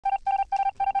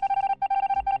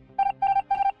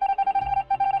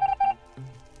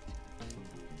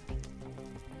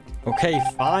Okay,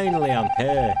 finally I'm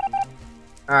here.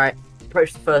 Alright,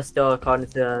 approach the first door according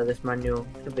to this manual.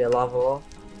 Should be a lava wall.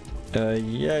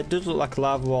 Yeah, it does look like a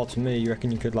lava wall to me. You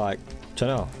reckon you could, like, turn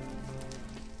it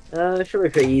off? Should be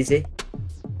pretty easy.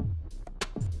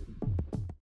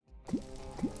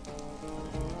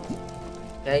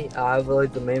 Okay, I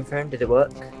overloaded the mainframe. Did it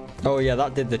work? Oh yeah,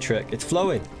 that did the trick. It's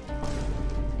flowing.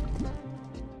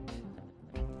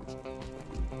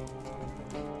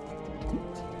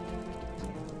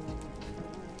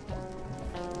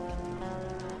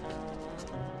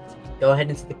 Go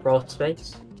ahead into the crawl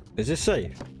space. Is this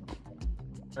safe?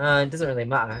 It doesn't really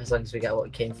matter as long as we get what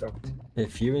it came from.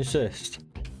 If you insist.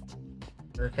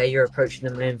 Okay, you're approaching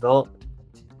the main vault.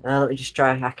 Let me just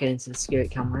try hacking into the security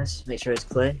cameras. Make sure it's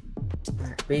clear.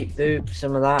 Beep boop,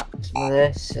 some of that, some of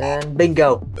this, and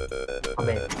bingo! I'm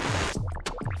in.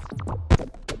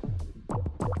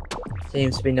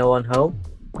 Seems to be no one home.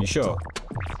 You sure?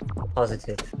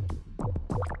 Positive.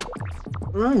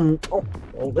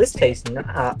 Oh, this tastes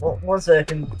nice. One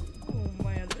second. Oh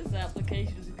man, this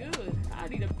application is good. I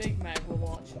need a Big Mac while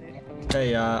watching it.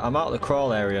 Hey, I'm out of the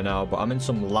crawl area now, but I'm in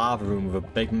some lava room with a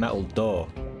big metal door.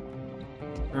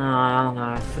 Oh,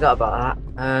 I forgot about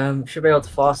that. Should be able to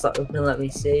force that open. Let me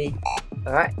see.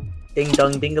 Alright. Ding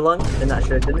dong ding along. Then that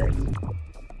should have done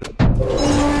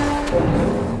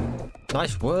it.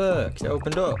 Nice work. It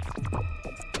opened up.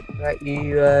 Right,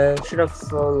 you should have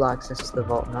full access to the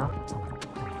vault now.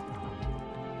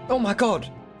 Oh my god!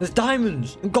 There's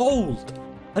diamonds and gold!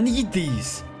 I need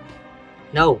these!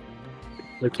 No.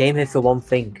 We came here for one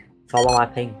thing. Follow my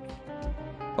ping.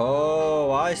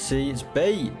 Oh, I see. It's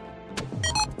bait.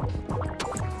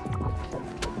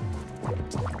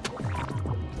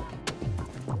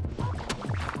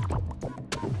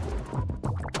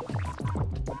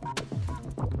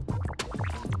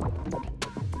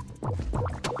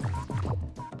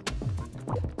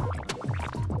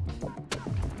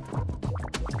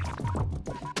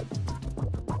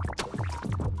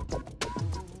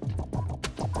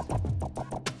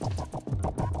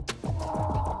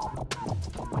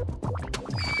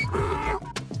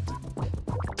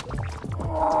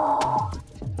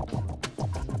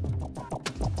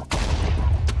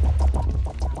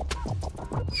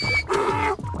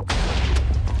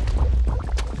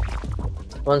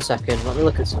 One second, let me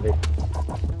look at something.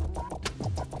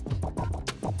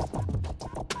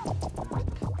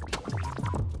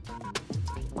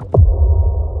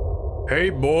 Hey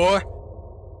boy,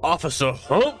 Officer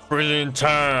Humphrey's in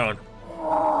town.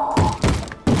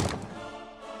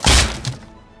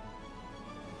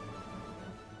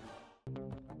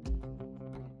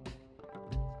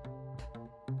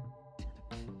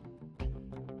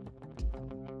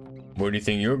 Where do you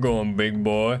think you're going, big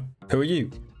boy? Who are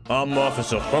you? I'm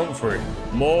Officer Humphrey.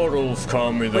 Mortals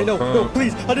call me the Wait, no, Hump.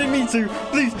 please! I didn't mean to!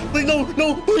 Please,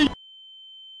 no, please!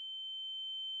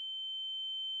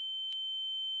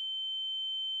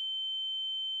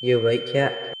 You awake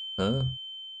yet? Huh?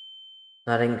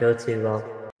 That didn't go too well.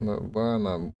 Where am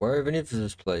I? Where even is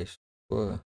this place?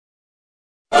 Where?